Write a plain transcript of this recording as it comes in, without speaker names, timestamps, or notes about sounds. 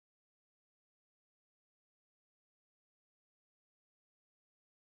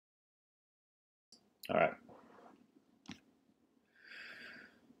All right.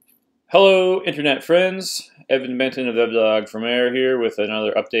 Hello, internet friends. Evan-Benton of Dogg from Air here with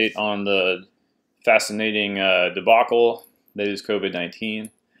another update on the fascinating debacle that is COVID-19.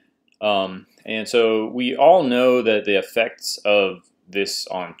 And so we all know that the effects of this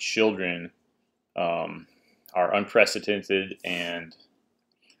on children are unprecedented, and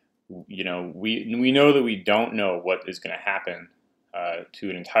we know that we don't know what is going to happen to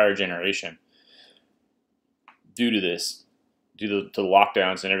an entire generation due to this, due to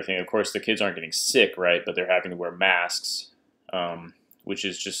lockdowns and everything. Of course, the kids aren't getting sick, right? But they're having to wear masks, which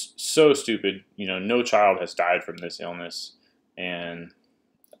is just so stupid. No child has died from this illness, and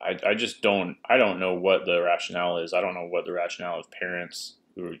I just don't know what the rationale is. I don't know what the rationale of parents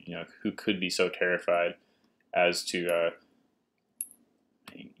who could be so terrified as to.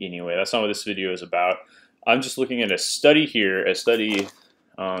 Anyway, that's not what this video is about. I'm just looking at a study here. It's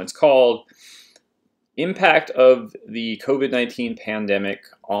called Impact of the COVID-19 Pandemic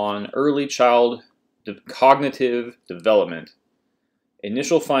on Early Child Cognitive Development.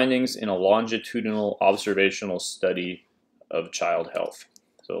 Initial findings in a longitudinal observational study of child health.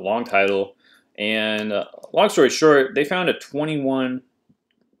 So a long title. And long story short, they found a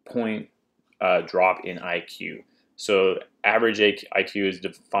 21-point drop in IQ. So average IQ is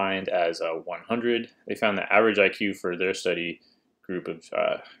defined as 100. They found the average IQ for their study group of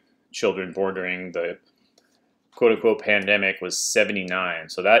children born during the quote-unquote pandemic was 79.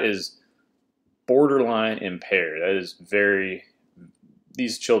 So that is borderline impaired. That is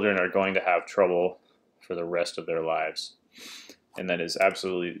these children are going to have trouble for the rest of their lives. And that is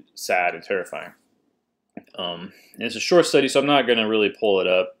absolutely sad and terrifying. And it's a short study, so I'm not going to really pull it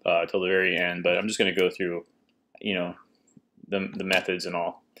up till the very end, but I'm just going to go through the methods and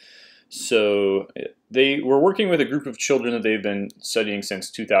all. So they were working with a group of children that they've been studying since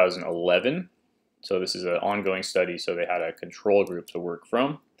 2011. So this is an ongoing study, so they had a control group to work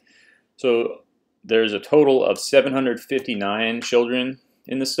from. So there's a total of 759 children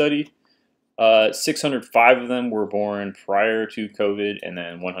in the study. 605 of them were born prior to COVID, and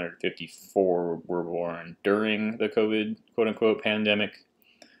then 154 were born during the COVID quote-unquote pandemic.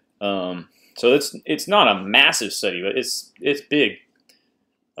 So it's not a massive study, but it's big.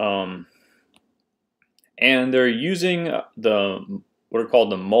 And they're using what are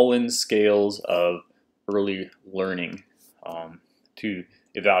called the Mullen scales of early learning to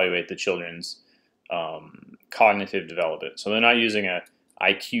evaluate the children's cognitive development. So they're not using a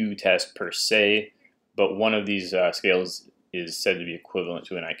IQ test per se, but one of these scales is said to be equivalent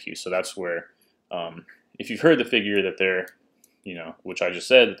to an IQ. So that's where, if you've heard the figure that they're, which I just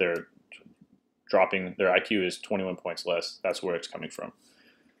said, that they're dropping, their IQ is 21 points less, that's where it's coming from.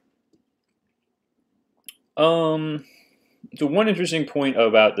 So one interesting point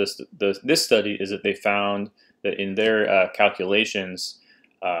about this study is that they found that in their calculations,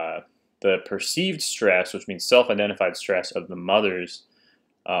 the perceived stress, which means self-identified stress of the mothers,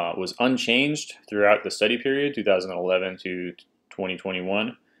 was unchanged throughout the study period, 2011 to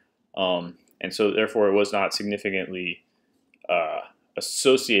 2021. And so therefore it was not significantly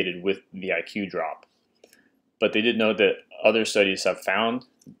associated with the IQ drop. But they did note that other studies have found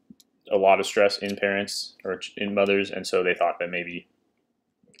a lot of stress in parents or in mothers, and so they thought that maybe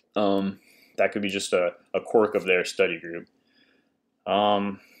that could be just a quirk of their study group.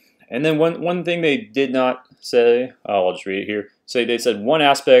 And then one thing they did not say, I'll just read it here. So they said one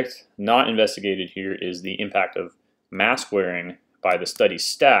aspect not investigated here is the impact of mask wearing by the study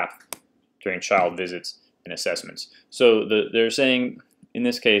staff during child visits and assessments. So they're saying in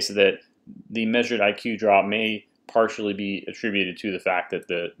this case that the measured IQ drop may partially be attributed to the fact that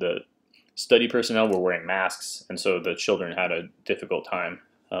the study personnel were wearing masks, and so the children had a difficult time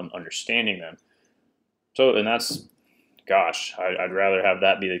understanding them. So, and that's, gosh, I'd rather have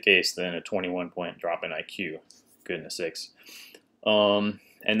that be the case than a 21-point drop in IQ. Goodness sakes. And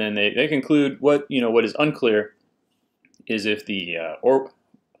then they conclude what is unclear is if the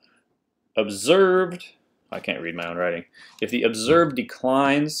observed, I can't read my own writing, if the observed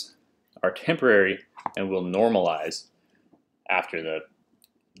declines are temporary and will normalize after the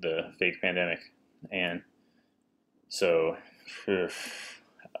fake pandemic. And so there's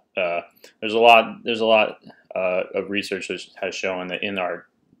a lot of research that has shown that in our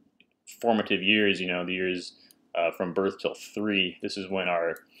formative years, the years from birth till 3, this is when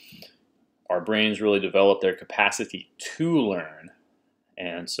our brains really develop their capacity to learn.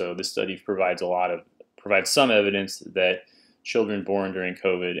 And so this study provides some evidence that children born during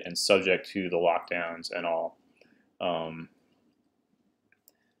COVID and subject to the lockdowns and all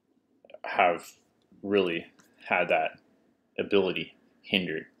have really had that ability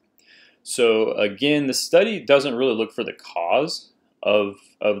hindered. So again, the study doesn't really look for the cause of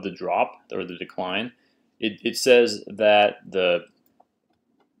the drop or the decline. It says that the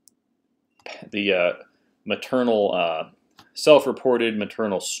maternal self-reported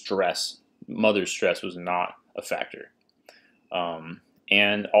maternal stress, mother stress, was not a factor.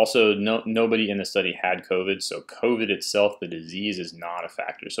 And also, nobody in the study had COVID, so COVID itself, the disease, is not a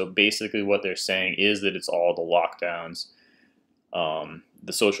factor. So basically what they're saying is that it's all the lockdowns,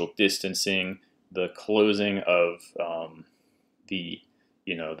 the social distancing, the closing of the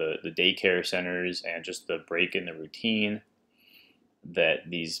daycare centers, and just the break in the routine that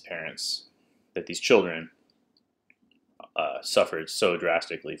these children suffered so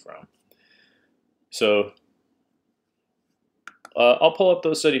drastically from. So I'll pull up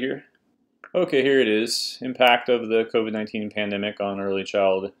the study here. Okay, here it is. Impact of the COVID-19 pandemic on early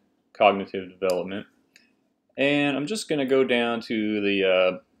child cognitive development. And I'm just going to go down to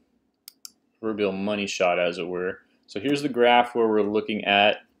the proverbial money shot, as it were. So here's the graph where we're looking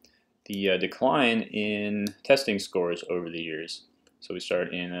at the decline in testing scores over the years. So we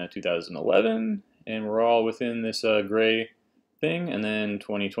start in 2011, and we're all within this gray thing, and then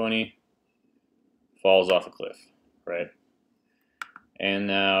 2020 falls off a cliff, right? And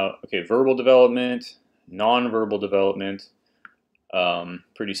now, okay, verbal development, non-verbal development,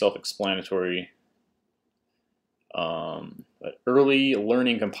 pretty self-explanatory. But early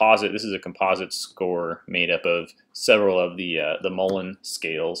learning composite, this is a composite score made up of several of the Mullen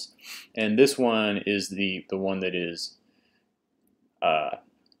scales. And this one is the one that is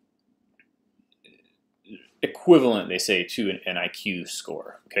equivalent, they say, to an IQ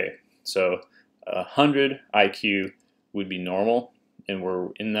score. Okay, so 100 IQ would be normal, and we're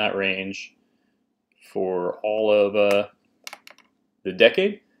in that range for all of the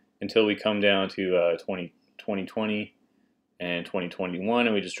decade until we come down to 2020 and 2021,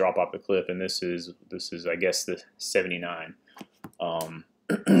 and we just drop off the cliff. And this is I guess the 79.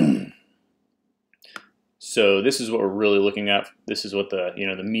 So this is what we're really looking at. This is what the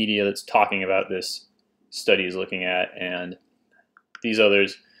media that's talking about this study is looking at, and these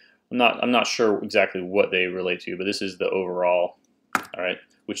others, I'm not sure exactly what they relate to, but this is the overall. All right,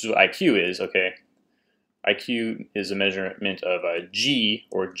 which is what IQ is. Okay, IQ is a measurement of a G,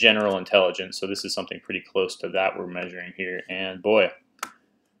 or general intelligence. So this is something pretty close to that we're measuring here, and boy,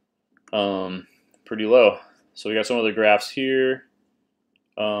 pretty low. So we got some other graphs here.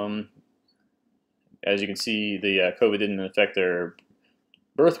 As you can see, the COVID didn't affect their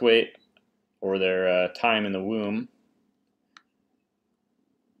birth weight or their time in the womb.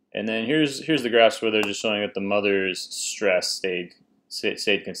 And then here's the graphs where they're just showing that the mother's stress stayed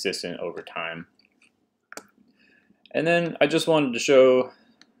consistent over time. And then I just wanted to show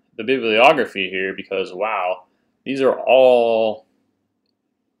the bibliography here because, wow, these are all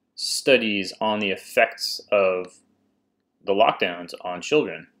studies on the effects of the lockdowns on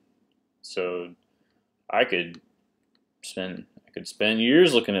children. So I could spend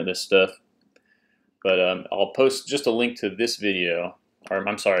years looking at this stuff. But I'll post just a link to this video, or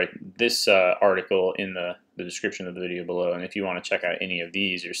I'm sorry, this article in the description of the video below. And if you want to check out any of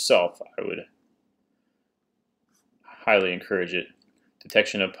these yourself, I would highly encourage it.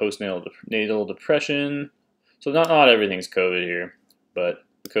 Detection of postnatal depression. So not everything's COVID here, but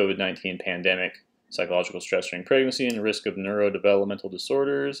the COVID-19 pandemic, psychological stress during pregnancy, and risk of neurodevelopmental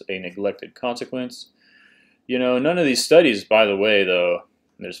disorders, a neglected consequence. None of these studies, by the way, though,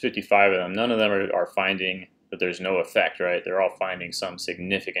 there's 55 of them, none of them are finding that there's no effect, right? They're all finding some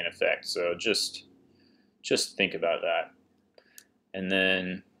significant effect. So just think about that. And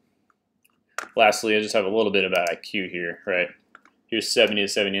then lastly, I just have a little bit about IQ here, right? Here's 70 to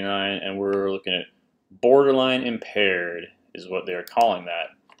 79, and we're looking at borderline impaired is what they're calling that.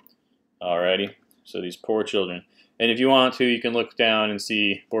 Alrighty, so these poor children. And if you want to, you can look down and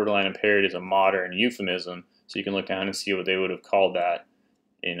see borderline impaired is a modern euphemism. So you can look down and see what they would have called that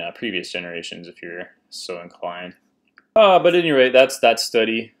in previous generations if you're so inclined. But at any rate, that's that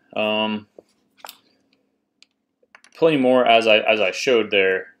study. Plenty more, as I showed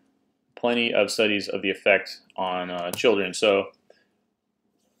there, plenty of studies of the effect on children. So,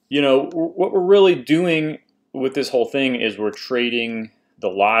 what we're really doing with this whole thing is we're trading the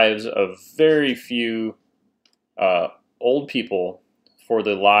lives of very few old people for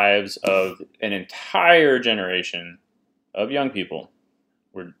the lives of an entire generation of young people.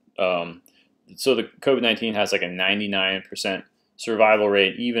 So the COVID-19 has like a 99% survival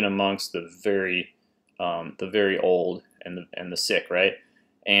rate, even amongst the very old and the sick, right?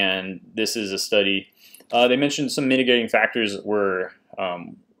 And this is a study. They mentioned some mitigating factors were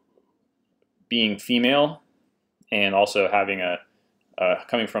being female, and also having a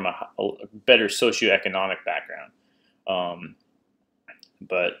coming from a better socioeconomic background.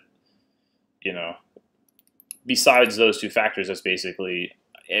 But you know, besides those two factors, that's basically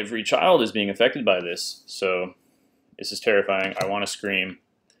every child is being affected by this. So this is terrifying. I want to scream.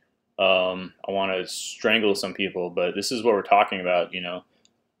 I want to strangle some people, but this is what we're talking about. You know,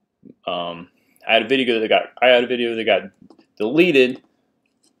 I had a video that got deleted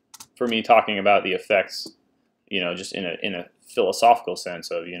for me talking about the effects. You know, just in a philosophical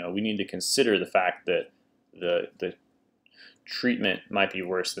sense of, you know, we need to consider the fact that the treatment might be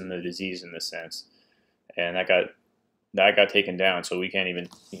worse than the disease in this sense, and that got taken down. So we can't even,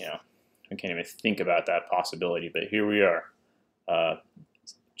 you know, we can't even think about that possibility. But here we are,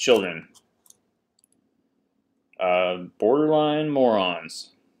 children, borderline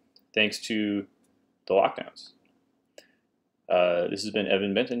morons, thanks to the lockdowns. This has been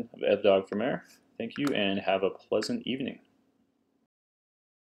Evan Benton of Dogg for Mayor. Thank you, and have a pleasant evening.